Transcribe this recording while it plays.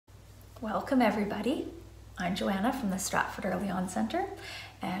Welcome everybody. I'm Joanna from the Stratford Early On Centre,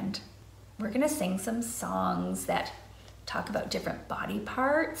 and we're going to sing some songs that talk about different body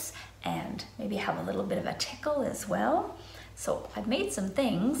parts and maybe have a little bit of a tickle as well. So I've made some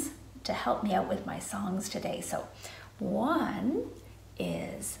things to help me out with my songs today. So one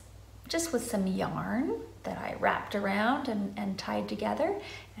is just with some yarn that I wrapped around and tied together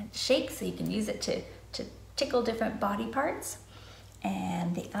and shake so you can use it to tickle different body parts.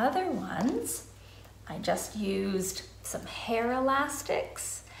 And the other ones, I just used some hair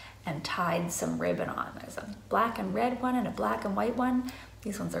elastics and tied some ribbon on. There's a black and red one and a black and white one.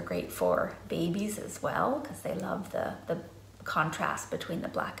 These ones are great for babies as well because they love the contrast between the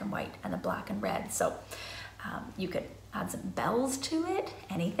black and white and the black and red. So you could add some bells to it,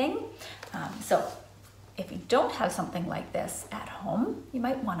 anything. So if you don't have something like this at home, you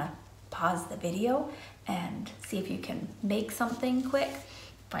might want to pause the video and see if you can make something quick.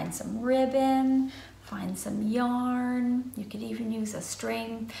 Find some ribbon, find some yarn. You could even use a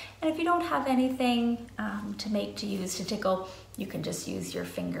string. And if you don't have anything to use to tickle, you can just use your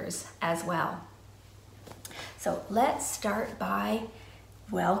fingers as well. So let's start by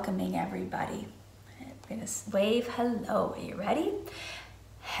welcoming everybody. I'm gonna wave hello. Are you ready?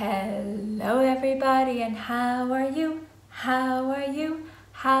 Hello everybody, and how are you? How are you?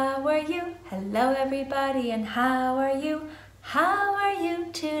 How are you? Hello everybody, and how are you? How are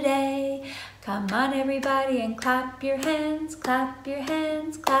you today? Come on everybody and clap your hands, clap your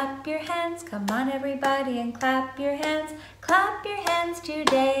hands, clap your hands. Come on everybody and clap your hands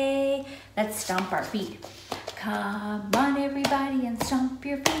today. Let's stomp our feet. Come on everybody and stomp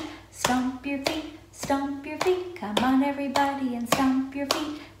your feet, stomp your feet, stomp your feet. Come on everybody and stomp your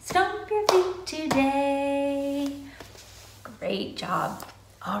feet today. Great job.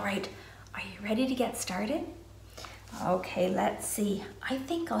 All right, are you ready to get started? Okay, let's see. I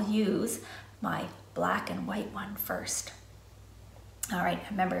think I'll use my black and white one first. All right,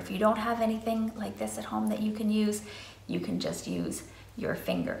 remember, if you don't have anything like this at home that you can just use your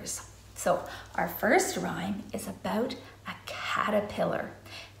fingers. So our first rhyme is about a caterpillar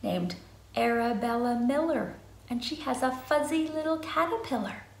named Arabella Miller, and she has a fuzzy little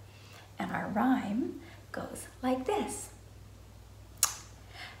caterpillar. And our rhyme goes like this.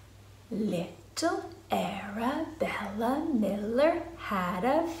 Little Arabella Miller had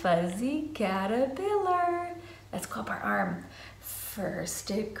a fuzzy caterpillar. Let's go up our arm.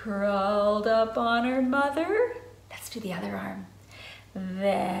 First it crawled up on her mother. Let's do the other arm.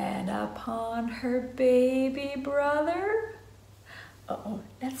 Then upon her baby brother. Uh-oh,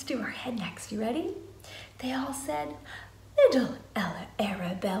 let's do our head next. You ready? They all said, Little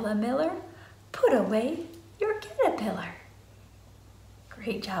Arabella Miller, put away your caterpillar.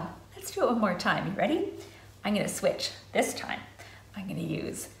 Great job. Let's do it one more time. You ready? I'm going to switch. This time, I'm going to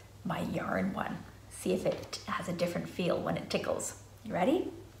use my yarn one. See if it has a different feel when it tickles. You ready?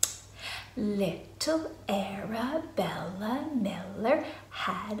 Little Arabella Miller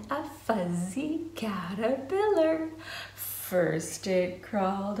had a fuzzy caterpillar. First it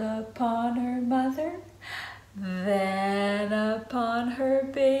crawled upon her mother, then upon her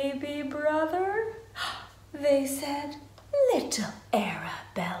baby brother. They said, Little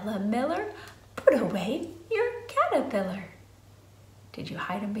Arabella Miller, put away your caterpillar. Did you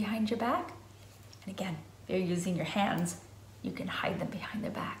hide them behind your back? And again, if you're using your hands, you can hide them behind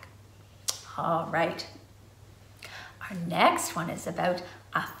their back. All right. Our next one is about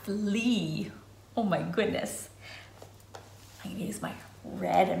a flea. Oh my goodness. I'm gonna use my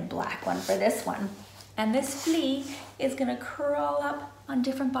red and black one for this one. And this flea is gonna crawl up on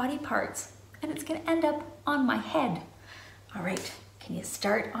different body parts, and it's gonna end up on my head. All right, can you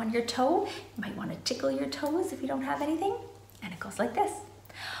start on your toe? You might want to tickle your toes if you don't have anything. And it goes like this.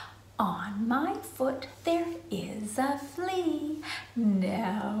 On my foot there is a flea.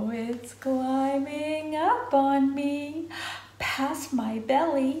 Now it's climbing up on me. Past my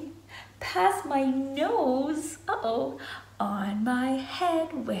belly, past my nose. Uh-oh. On my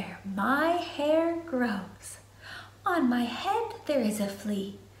head where my hair grows. On my head there is a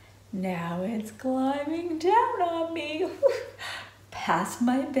flea. Now it's climbing down on me. Past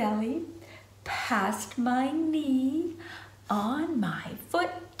my belly, past my knee, on my foot.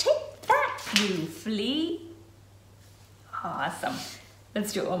 Take that, you flea. Awesome.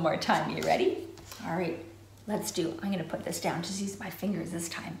 Let's do it one more time. You ready? All right, let's do it. I'm gonna put this down. Just use my fingers this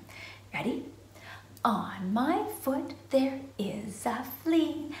time. Ready? On my foot there is a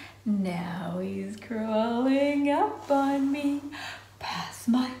flea. Now he's crawling up on me. Past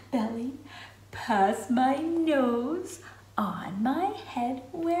my belly, past my nose, on my head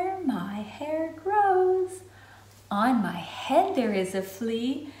where my hair grows. On my head there is a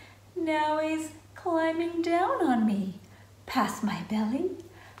flea. Now he's climbing down on me. Past my belly,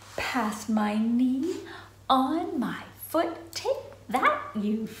 past my knee, on my foot. Take that,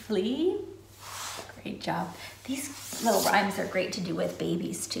 you flea. Great job. These little rhymes are great to do with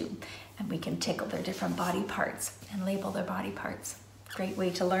babies too. And we can tickle their different body parts and label their body parts. Great way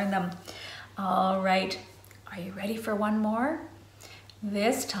to learn them. All right, are you ready for one more?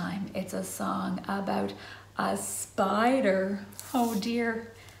 This time it's a song about a spider. Oh dear.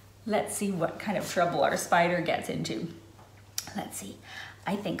 Let's see what kind of trouble our spider gets into. Let's see.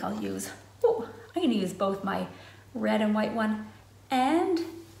 I think I'm gonna use both my red and white one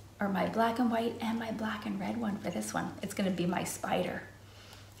or my black and white and my black and red one for this one. It's gonna be my spider.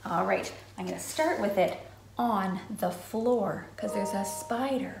 All right, I'm gonna start with it on the floor because there's a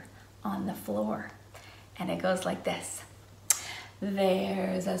spider on the floor. And it goes like this.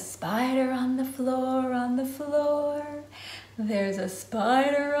 There's a spider on the floor, on the floor. There's a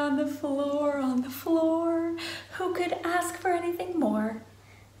spider on the floor, on the floor. Who could ask for anything more?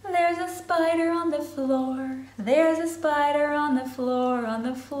 There's a spider on the floor. There's a spider on the floor, on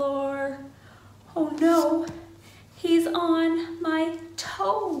the floor. Oh no, he's on my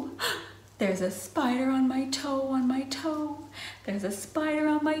toe. There's a spider on my toe, on my toe. There's a spider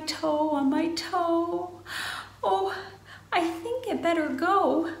on my toe, on my toe. Oh, I think it better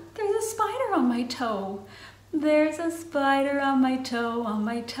go. There's a spider on my toe. There's a spider on my toe, on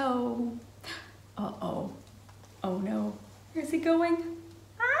my toe. Uh-oh. Oh no. Where's he going?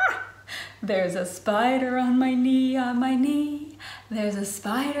 Ah! There's a spider on my knee, on my knee. There's a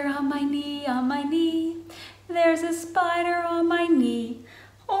spider on my knee, on my knee. There's a spider on my knee.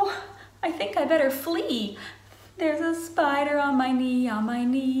 Oh, I think I better flee. There's a spider on my knee, on my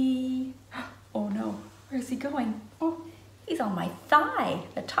knee. Oh no. Where's he going? Oh, he's on my thigh,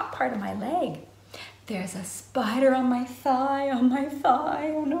 the top part of my leg. There's a spider on my thigh, on my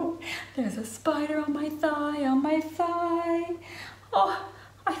thigh. Oh no, there's a spider on my thigh, on my thigh. Oh,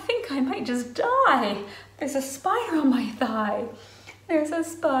 I think I might just die. There's a spider on my thigh. There's a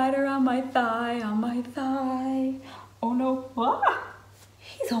spider on my thigh, on my thigh. Oh no, ah,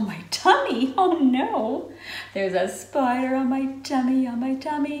 he's on my tummy. Oh no, there's a spider on my tummy, on my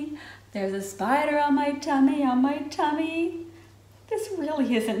tummy. There's a spider on my tummy, on my tummy. This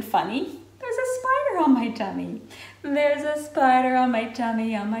really isn't funny. There's a spider on my tummy. There's a spider on my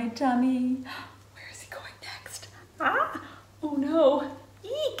tummy, on my tummy. Where is he going next? Ah, oh no,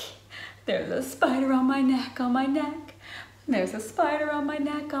 eek. There's a spider on my neck, on my neck. There's a spider on my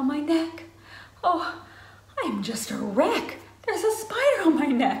neck, on my neck. Oh, I'm just a wreck. There's a spider on my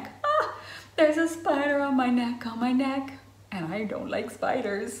neck. Ah, there's a spider on my neck, on my neck. And I don't like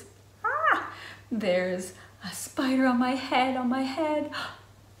spiders. Ah, there's a spider on my head, on my head.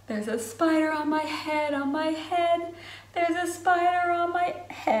 There's a spider on my head, on my head. There's a spider on my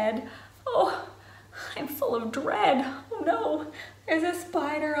head. Oh, I'm full of dread. Oh no, there's a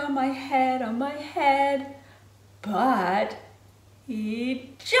spider on my head, on my head. But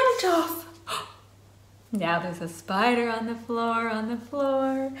he jumped off. Now there's a spider on the floor, on the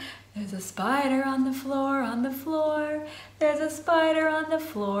floor. There's a spider on the floor, on the floor. There's a spider on the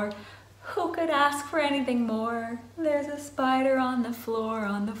floor. Who could ask for anything more? There's a spider on the floor,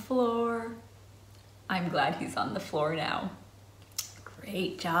 on the floor. I'm glad he's on the floor now.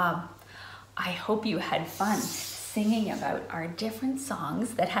 Great job. I hope you had fun singing about our different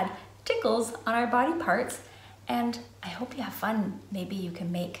songs that had tickles on our body parts. And I hope you have fun. Maybe you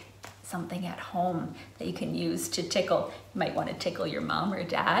can make something at home that you can use to tickle. You might want to tickle your mom or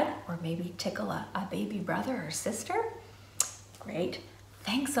dad, or maybe tickle a baby brother or sister. Great.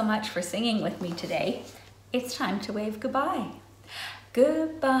 Thanks so much for singing with me today. It's time to wave goodbye.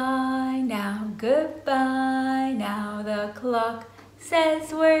 Goodbye now, the clock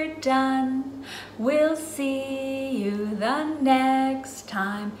says we're done. We'll see you the next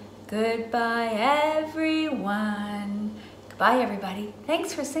time. Goodbye everyone. Goodbye everybody.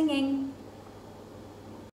 Thanks for singing.